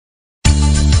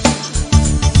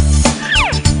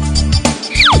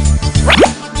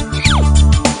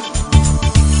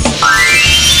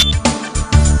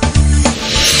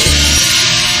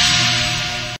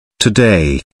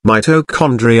Today,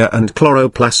 mitochondria and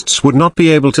chloroplasts would not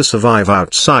be able to survive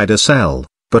outside a cell,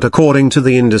 but according to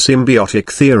the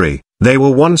endosymbiotic theory, they were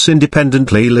once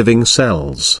independently living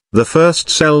cells. The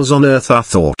first cells on Earth are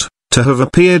thought to have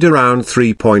appeared around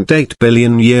 3.8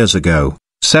 billion years ago,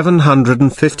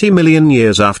 750 million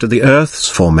years after the Earth's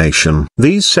formation.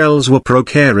 These cells were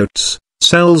prokaryotes,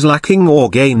 cells lacking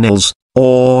organelles,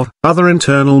 or other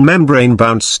internal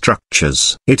membrane-bound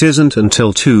structures. It isn't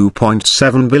until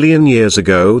 2.7 billion years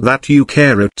ago that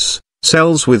eukaryotes,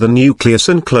 cells with a nucleus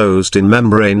enclosed in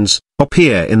membranes,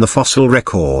 appear in the fossil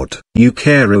record.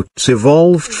 Eukaryotes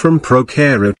evolved from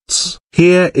prokaryotes.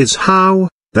 Here is how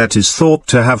that is thought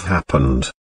to have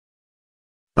happened.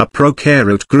 A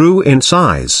prokaryote grew in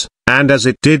size, and as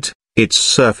it did, its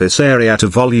surface area to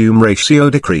volume ratio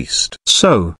decreased.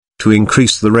 So, to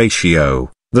increase the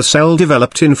ratio, the cell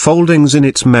developed infoldings in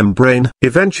its membrane.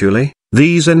 Eventually,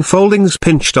 these enfoldings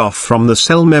pinched off from the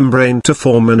cell membrane to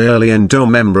form an early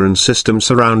endomembrane system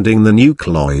surrounding the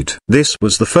nucleoid. This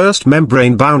was the first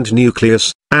membrane-bound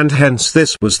nucleus, and hence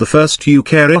this was the first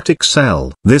eukaryotic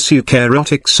cell. This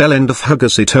eukaryotic cell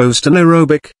endophagocytosed an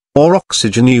aerobic, or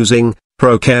oxygen-using,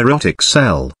 prokaryotic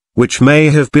cell, which may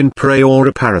have been prey or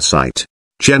a parasite.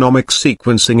 Genomic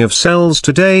sequencing of cells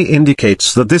today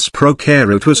indicates that this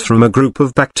prokaryote was from a group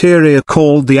of bacteria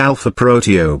called the alpha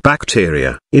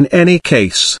proteobacteria. In any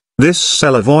case, this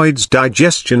cell avoids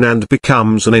digestion and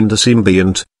becomes an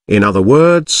endosymbiont, in other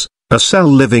words, a cell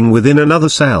living within another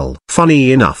cell.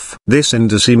 Funny enough, this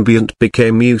endosymbiont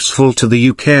became useful to the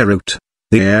eukaryote.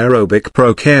 The aerobic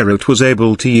prokaryote was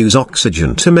able to use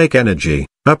oxygen to make energy,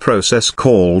 a process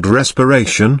called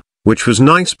respiration, which was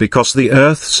nice because the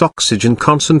Earth's oxygen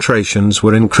concentrations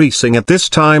were increasing at this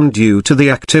time due to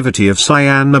the activity of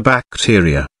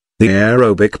cyanobacteria. The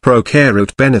aerobic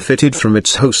prokaryote benefited from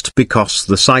its host because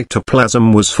the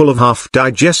cytoplasm was full of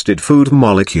half-digested food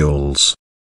molecules.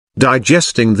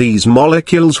 Digesting these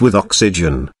molecules with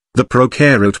oxygen, the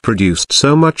prokaryote produced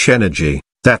so much energy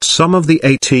that some of the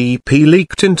ATP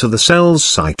leaked into the cell's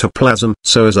cytoplasm.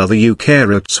 So as other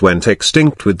eukaryotes went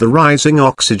extinct with the rising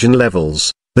oxygen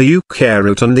levels, the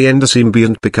eukaryote and the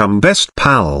endosymbiont become best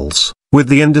pals, with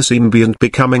the endosymbiont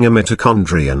becoming a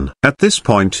mitochondrion. At this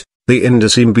point, the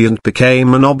endosymbiont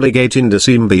became an obligate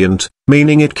endosymbiont,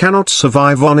 meaning it cannot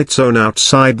survive on its own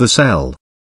outside the cell.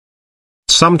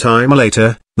 Sometime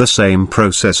later, the same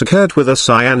process occurred with a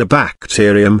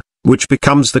cyanobacterium, which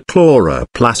becomes the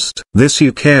chloroplast. This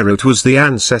eukaryote was the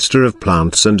ancestor of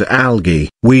plants and algae.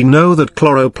 We know that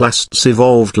chloroplasts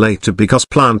evolved later because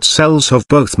plant cells have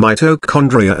both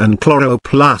mitochondria and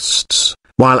chloroplasts,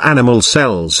 while animal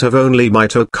cells have only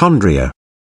mitochondria.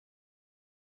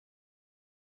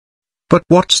 But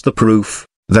what's the proof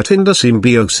that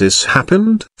endosymbiosis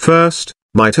happened? First,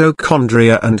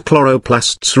 mitochondria and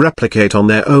chloroplasts replicate on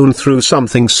their own through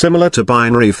something similar to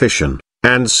binary fission,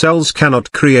 and cells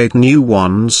cannot create new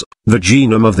ones. The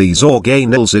genome of these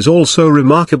organelles is also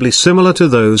remarkably similar to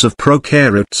those of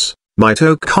prokaryotes.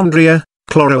 Mitochondria,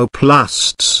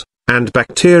 chloroplasts, and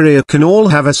bacteria can all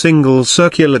have a single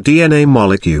circular DNA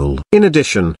molecule. In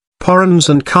addition, porins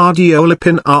and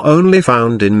cardiolipin are only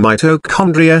found in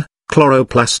mitochondria,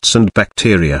 chloroplasts and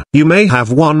bacteria. You may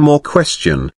have one more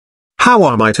question. How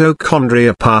are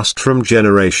mitochondria passed from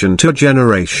generation to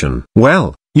generation?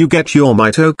 Well, you get your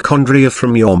mitochondria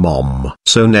from your mom.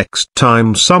 So next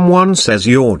time someone says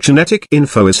your genetic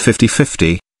info is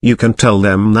 50-50, you can tell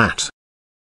them that.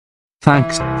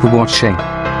 Thanks for watching.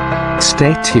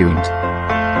 Stay tuned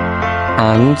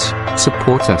and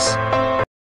support us.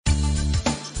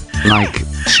 Like,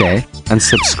 share, and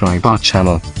subscribe our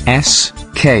channel,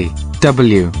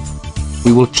 SKW.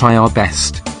 We will try our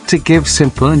best to give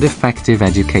simple and effective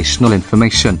educational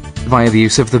information via the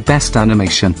use of the best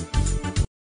animation.